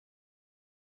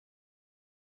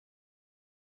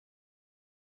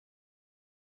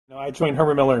I joined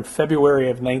Herman Miller in February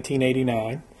of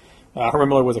 1989. Herman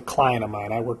Miller was a client of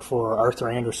mine. I worked for Arthur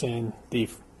Anderson,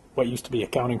 what used to be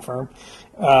accounting firm,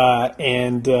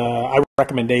 and I wrote a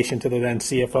recommendation to the then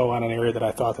CFO on an area that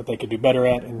I thought that they could do better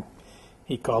at, and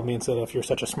he called me and said, "If you're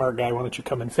such a smart guy, why don't you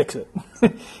come and fix it?"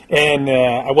 And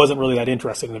I wasn't really that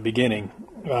interested in the beginning,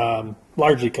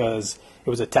 largely because it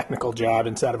was a technical job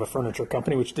inside of a furniture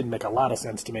company, which didn't make a lot of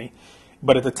sense to me.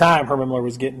 But at the time, Herman Miller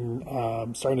was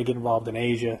starting to get involved in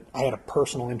Asia. I had a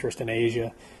personal interest in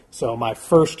Asia. So my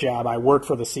first job, I worked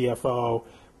for the CFO,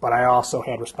 but I also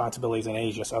had responsibilities in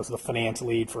Asia. So I was the finance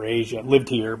lead for Asia. Lived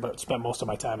here, but spent most of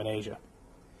my time in Asia.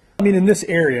 I mean, in this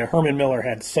area, Herman Miller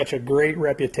had such a great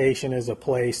reputation as a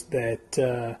place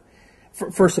that,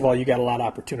 first of all, you got a lot of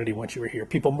opportunity once you were here.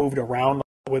 People moved around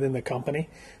within the company.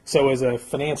 So as a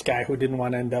finance guy who didn't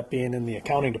want to end up being in the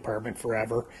accounting department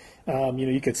forever,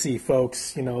 you could see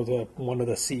folks, one of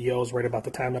the CEOs right about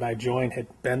the time that I joined had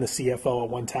been the CFO at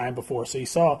one time before. So you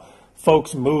saw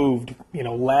folks moved,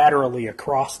 laterally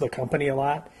across the company a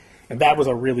lot. And that was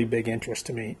a really big interest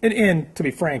to me. And to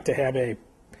be frank, to have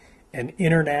an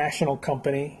international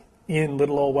company in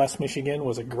little old West Michigan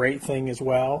was a great thing as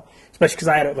well, especially because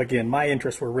I had, my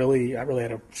interests were I really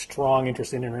had a strong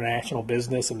interest in international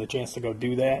business and the chance to go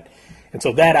do that. And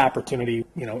so that opportunity,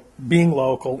 being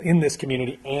local in this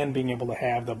community and being able to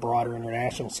have the broader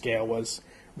international scale was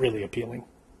really appealing.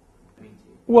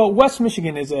 Well, West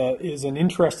Michigan is an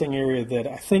interesting area that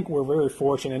I think we're very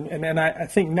fortunate, and I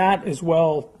think not as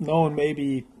well known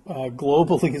maybe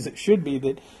globally as it should be,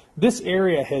 that this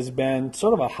area has been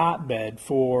sort of a hotbed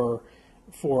for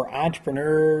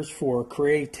entrepreneurs, for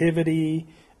creativity.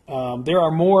 There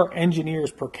are more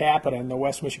engineers per capita in the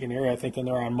West Michigan area, I think, than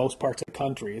there are in most parts of the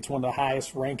country. It's one of the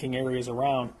highest ranking areas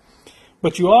around.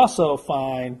 But you also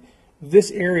find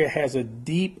this area has a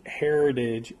deep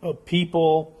heritage of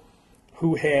people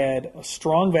who had a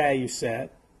strong value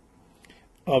set,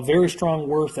 a very strong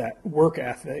work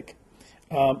ethic,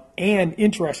 and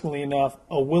interestingly enough,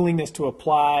 a willingness to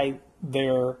apply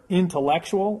their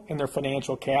intellectual and their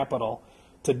financial capital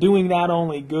to doing not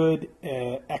only good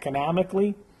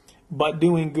economically, but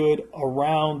doing good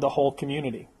around the whole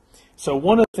community. So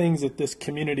one of the things that this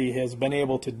community has been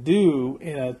able to do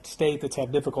in a state that's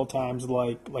had difficult times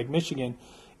like Michigan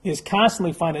is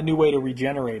constantly find a new way to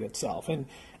regenerate itself. And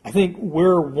I think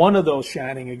we're one of those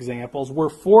shining examples. We're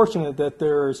fortunate that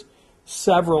there's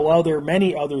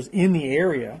many others in the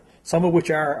area, some of which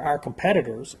are our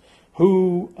competitors,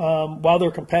 who, while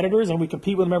they're competitors and we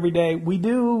compete with them every day, we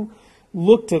do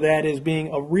look to that as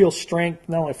being a real strength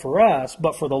not only for us,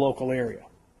 but for the local area.